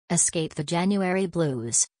Escape the January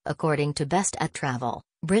blues, according to Best at Travel,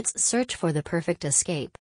 Brits search for the perfect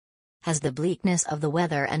escape. Has the bleakness of the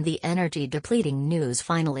weather and the energy-depleting news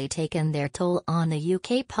finally taken their toll on the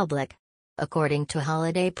UK public? According to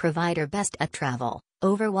holiday provider Best at Travel,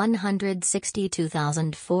 over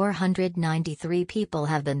 162,493 people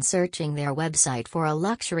have been searching their website for a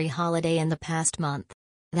luxury holiday in the past month.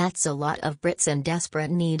 That's a lot of Brits in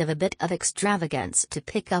desperate need of a bit of extravagance to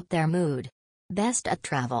pick up their mood. Best at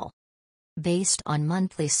Travel. Based on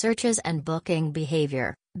monthly searches and booking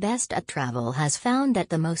behavior, Best at Travel has found that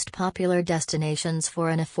the most popular destinations for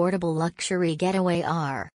an affordable luxury getaway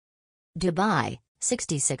are Dubai,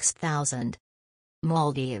 66,000;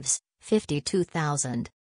 Maldives, 52,000;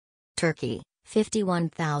 Turkey,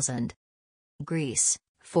 51,000; Greece,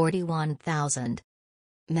 41,000;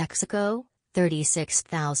 Mexico,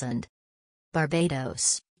 36,000;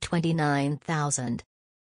 Barbados, 29,000;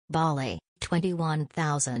 Bali,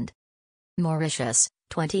 21,000; Mauritius,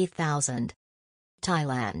 20,000;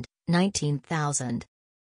 Thailand, 19,000;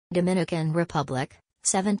 Dominican Republic,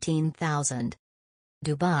 17,000.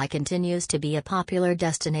 Dubai continues to be a popular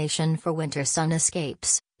destination for winter sun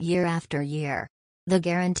escapes, year after year. The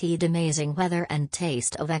guaranteed amazing weather and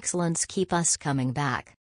taste of excellence keep us coming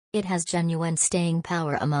back. It has genuine staying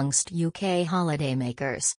power amongst UK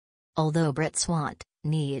holidaymakers. Although Brits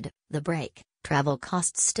need the break, travel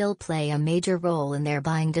costs still play a major role in their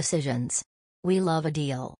buying decisions. We love a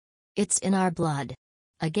deal. It's in our blood.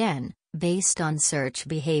 Again, based on search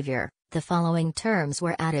behavior, the following terms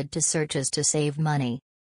were added to searches to save money.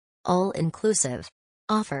 All-inclusive.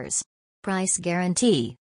 Offers. Price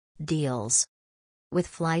guarantee. Deals. With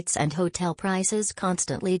flights and hotel prices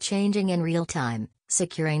constantly changing in real time,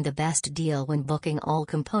 securing the best deal when booking all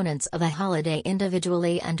components of a holiday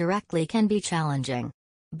individually and directly can be challenging.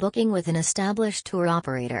 Booking with an established tour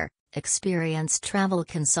operator, experienced travel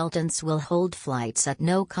consultants will hold flights at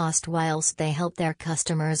no cost whilst they help their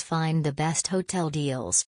customers find the best hotel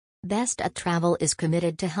deals. Best at Travel is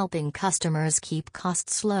committed to helping customers keep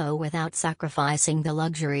costs low without sacrificing the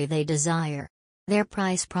luxury they desire. Their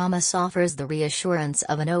price promise offers the reassurance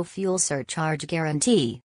of a no-fuel surcharge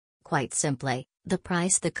guarantee. Quite simply, the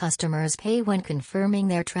price the customers pay when confirming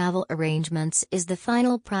their travel arrangements is the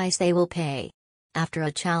final price they will pay. After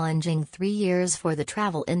a challenging 3 years for the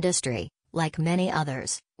travel industry, like many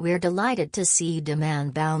others, we're delighted to see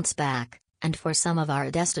demand bounce back, and for some of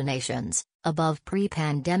our destinations, above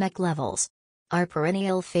pre-pandemic levels. Our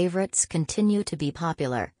perennial favorites continue to be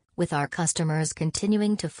popular, with our customers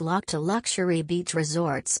continuing to flock to luxury beach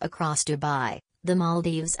resorts across Dubai, the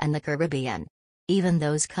Maldives and the Caribbean. Even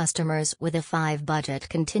those customers with a 5 budget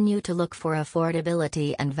continue to look for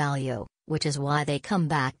affordability and value, which is why they come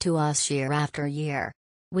back to us year after year.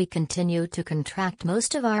 We continue to contract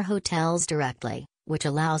most of our hotels directly, which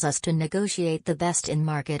allows us to negotiate the best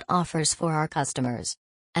in-market offers for our customers.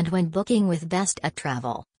 And when booking with Best at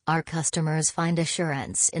Travel, our customers find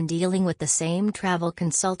assurance in dealing with the same travel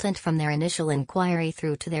consultant from their initial inquiry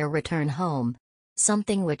through to their return home.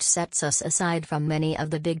 Something which sets us aside from many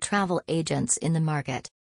of the big travel agents in the market.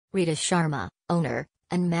 Rita Sharma, owner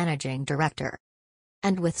and managing director.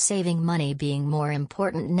 And with saving money being more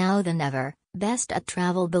important now than ever, Best at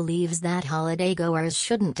Travel believes that holidaygoers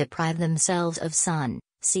shouldn't deprive themselves of sun,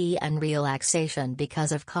 sea and relaxation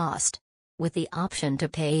because of cost. With the option to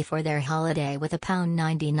pay for their holiday with a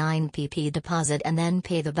 £99 PP deposit and then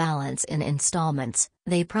pay the balance in installments,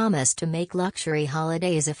 they promise to make luxury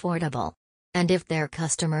holidays affordable. And if their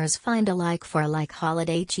customers find a like-for-like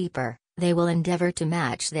holiday cheaper, they will endeavour to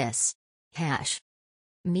match this.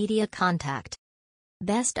 Media contact.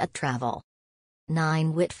 Best at Travel.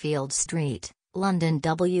 9 Whitfield Street, London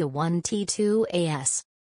W1T2AS.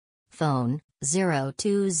 Phone,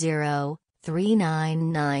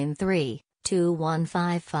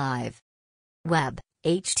 020-3993-2155. Web,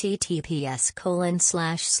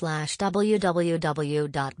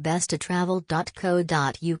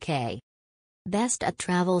 https://www.bestattravel.co.uk. Best at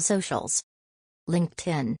Travel Socials.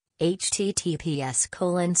 LinkedIn,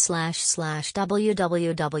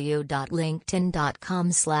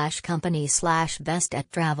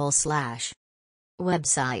 https://www.linkedin.com/company/best-at-travel/.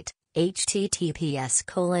 Website,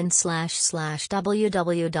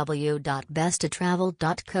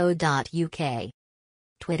 https://www.bestattravel.co.uk.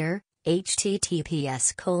 Twitter,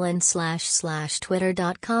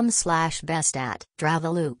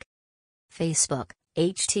 https://twitter.com/best@travelook. Facebook,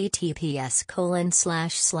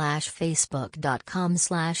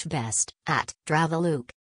 https://facebook.com/best@travelook.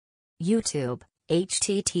 YouTube,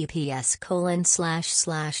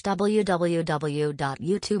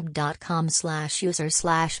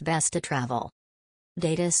 https://www.youtube.com/user/best-at-travel.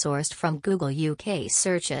 Data sourced from Google UK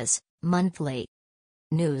searches, monthly.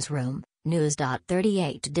 Newsroom,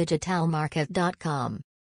 news.38digitalmarket.com.